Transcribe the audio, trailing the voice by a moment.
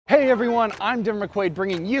Hey everyone, I'm Dim McQuaid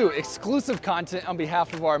bringing you exclusive content on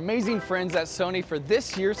behalf of our amazing friends at Sony for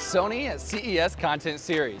this year's Sony CES content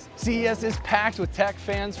series. CES is packed with tech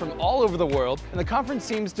fans from all over the world, and the conference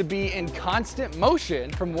seems to be in constant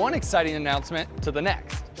motion from one exciting announcement to the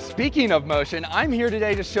next. Speaking of motion, I'm here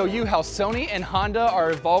today to show you how Sony and Honda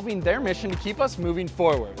are evolving their mission to keep us moving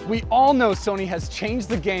forward. We all know Sony has changed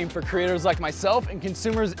the game for creators like myself and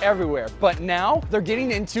consumers everywhere, but now they're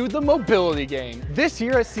getting into the mobility game. This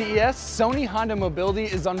year at CES, Sony Honda Mobility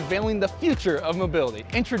is unveiling the future of mobility.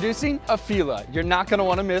 Introducing Afeela. You're not going to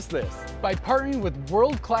want to miss this. By partnering with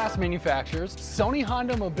world-class manufacturers, Sony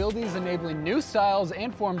Honda Mobility is enabling new styles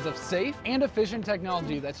and forms of safe and efficient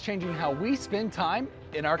technology that's changing how we spend time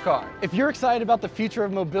in our car. If you're excited about the future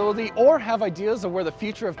of mobility or have ideas of where the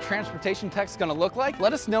future of transportation tech is going to look like,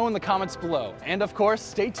 let us know in the comments below. And of course,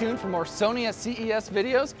 stay tuned for more Sony at CES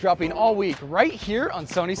videos dropping all week right here on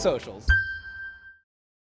Sony Socials.